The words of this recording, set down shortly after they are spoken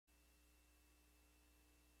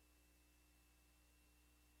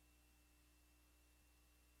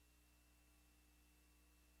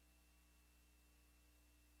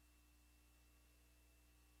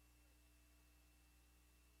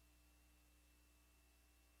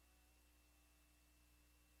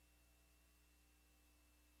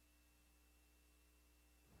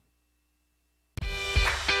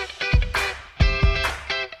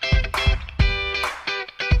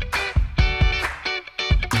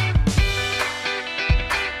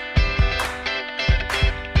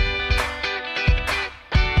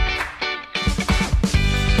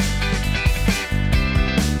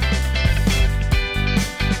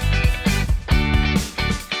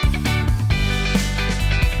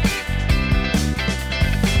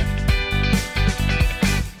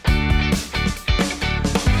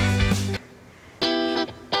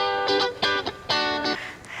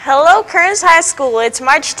Kearns High School. It's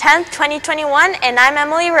March 10th, 2021, and I'm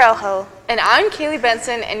Emily Rojo. And I'm Kaylee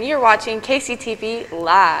Benson, and you're watching KCTV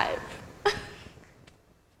Live.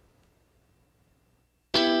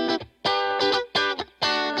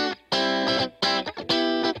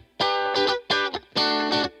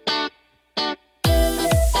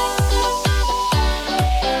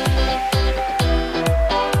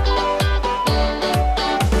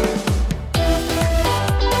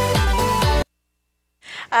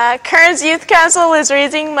 Kearns Youth Council is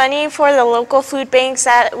raising money for the local food banks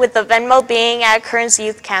with the Venmo being at Kearns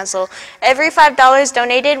Youth Council. Every $5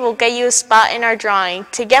 donated will get you a spot in our drawing.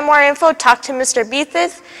 To get more info, talk to Mr.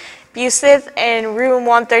 Busith in room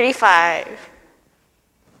 135.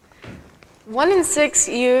 1 in 6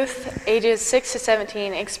 youth ages 6 to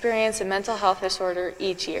 17 experience a mental health disorder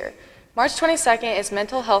each year. March 22nd is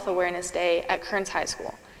Mental Health Awareness Day at Kearns High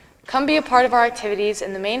School. Come be a part of our activities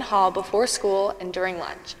in the main hall before school and during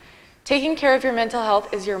lunch. Taking care of your mental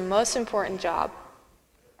health is your most important job.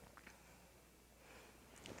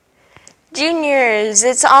 Juniors,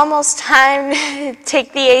 it's almost time to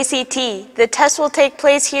take the ACT. The test will take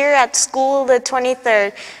place here at school the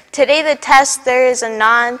 23rd. Today the test, there is a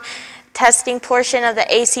non-testing portion of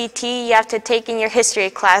the ACT you have to take in your history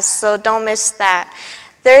class, so don't miss that.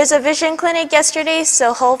 There is a vision clinic yesterday,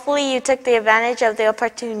 so hopefully you took the advantage of the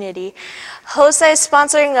opportunity. HOSA is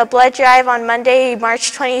sponsoring a blood drive on Monday,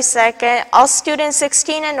 March 22nd. All students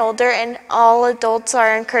 16 and older and all adults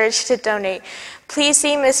are encouraged to donate. Please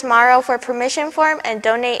see Ms. Morrow for permission form and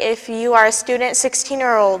donate if you are a student 16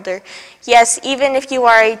 or older. Yes, even if you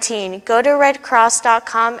are 18. Go to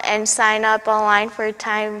redcross.com and sign up online for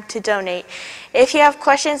time to donate. If you have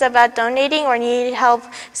questions about donating or need help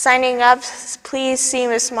signing up, please see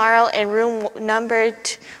Ms. Morrow in room number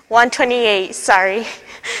 128. Sorry.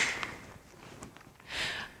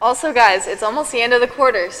 Also guys, it's almost the end of the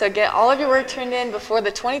quarter, so get all of your work turned in before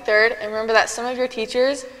the 23rd, and remember that some of your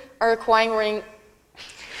teachers are requiring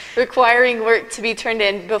work to be turned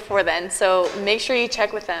in before then, so make sure you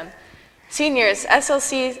check with them. Seniors,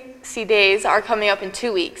 SLCC days are coming up in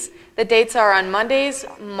 2 weeks. The dates are on Mondays,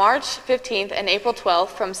 March 15th and April 12th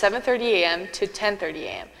from 7:30 a.m. to 10:30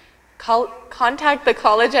 a.m. Contact the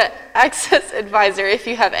College Access Advisor if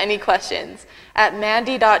you have any questions at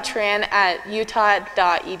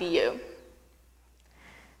mandy.tran@utah.edu.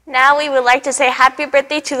 Now we would like to say happy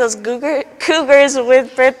birthday to those Cougars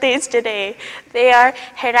with birthdays today. They are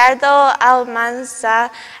Gerardo Almanza,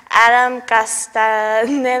 Adam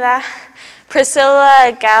Castaneda,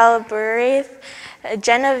 Priscilla Galbraith,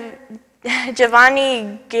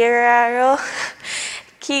 Giovanni Guerrero,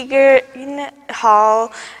 Keegan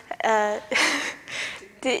Hall,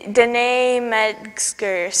 Danae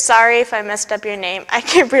Metzger. Sorry if I messed up your name. I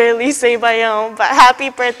can barely say my own, but happy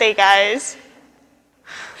birthday, guys.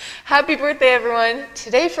 Happy birthday, everyone.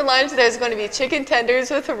 Today for lunch, there's going to be chicken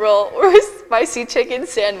tenders with a roll or a spicy chicken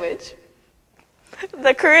sandwich.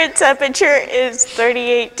 The current temperature is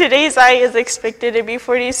 38. Today's high is expected to be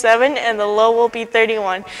 47 and the low will be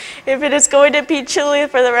 31. If it is going to be chilly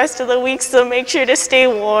for the rest of the week, so make sure to stay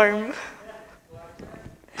warm.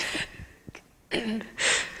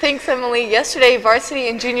 Thanks, Emily. Yesterday, varsity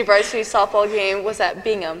and junior varsity softball game was at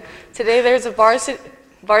Bingham. Today, there's a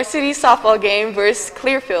varsity softball game versus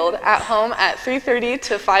Clearfield at home at 3:30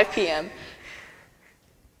 to 5 p.m.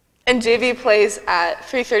 And JV plays at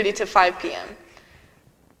 3:30 to 5 p.m.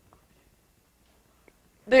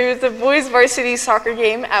 There's a boys varsity soccer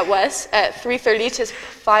game at West at 3:30 to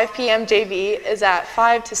 5 p.m. JV is at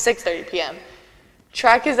 5 to 6:30 p.m.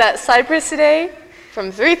 Track is at Cypress today from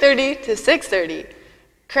 3:30 to 6:30.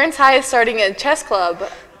 Kearns High is starting a chess club.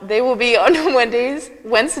 They will be on Wednesdays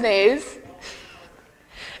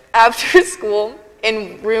after school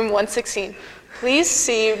in room 116. Please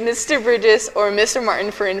see Mr. Bridges or Mr.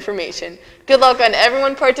 Martin for information. Good luck on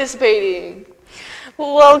everyone participating.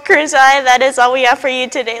 Well, Kearns High, that is all we have for you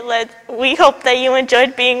today. We hope that you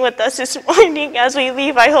enjoyed being with us this morning. As we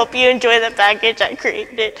leave, I hope you enjoy the package I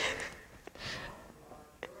created.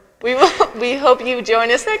 We hope you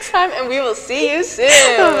join us next time, and we will see you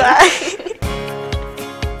soon. Bye.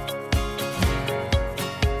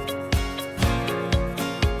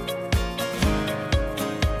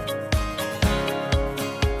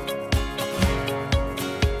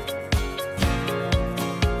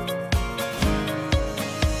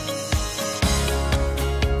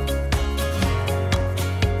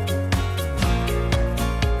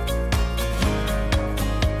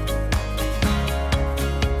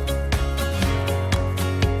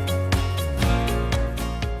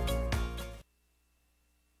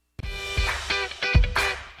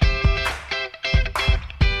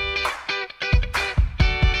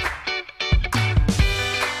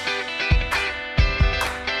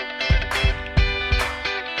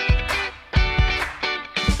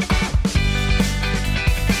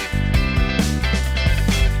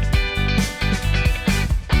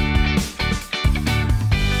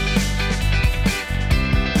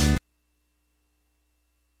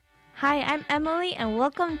 Hi, I'm Emily, and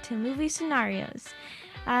welcome to Movie Scenarios.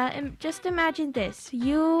 Just imagine this.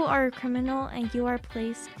 You are a criminal, and you are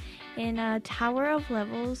placed in a tower of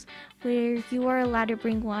levels where you are allowed to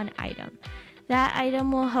bring one item. That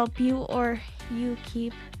item will help you or you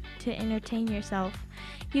keep to entertain yourself.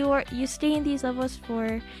 You stay in these levels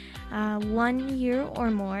for 1 year or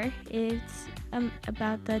more. It's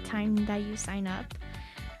about the time that you sign up.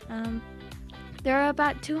 There are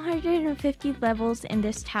about 250 levels in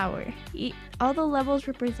this tower. All the levels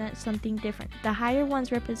represent something different. The higher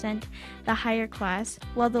ones represent the higher class,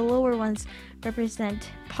 while the lower ones represent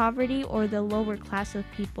poverty or the lower class of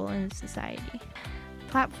people in society.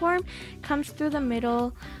 Platform comes through the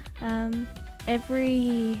middle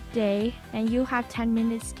every day, and you have 10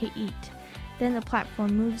 minutes to eat. Then the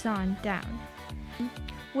platform moves on down.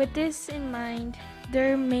 With this in mind,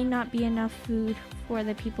 there may not be enough food for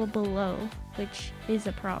the people below, which is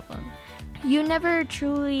a problem. You never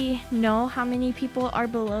truly know how many people are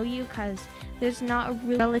below you because there's not a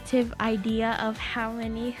relative idea of how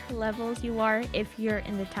many levels you are if you're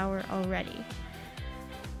in the tower already.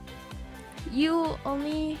 You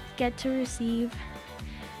only get to receive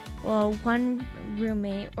one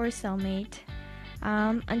roommate or cellmate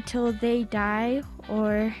until they die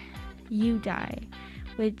or you die,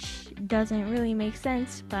 which doesn't really make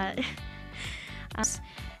sense, but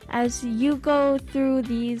as you go through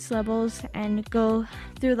these levels and go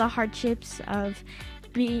through the hardships of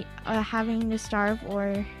having to starve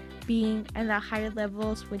or being in the higher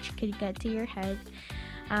levels, which could get to your head,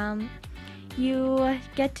 you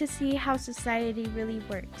get to see how society really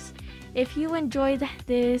works. If you enjoyed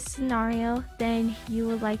this scenario, then you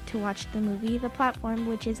would like to watch the movie The Platform,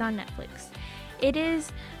 which is on Netflix. It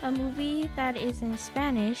is a movie that is in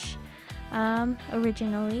Spanish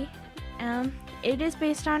originally. It is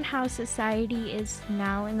based on how society is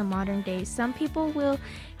now in the modern days. Some people will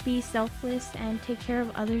be selfless and take care of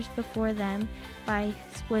others before them by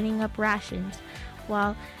splitting up rations,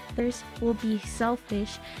 while others will be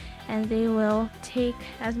selfish and they will take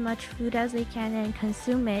as much food as they can and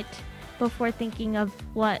consume it before thinking of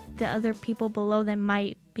what the other people below them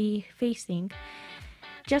might be facing.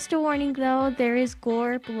 Just a warning though, there is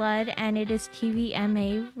gore, blood, and it is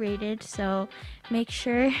TVMA rated, so make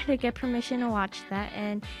sure to get permission to watch that.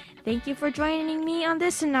 And thank you for joining me on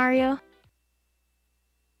this scenario.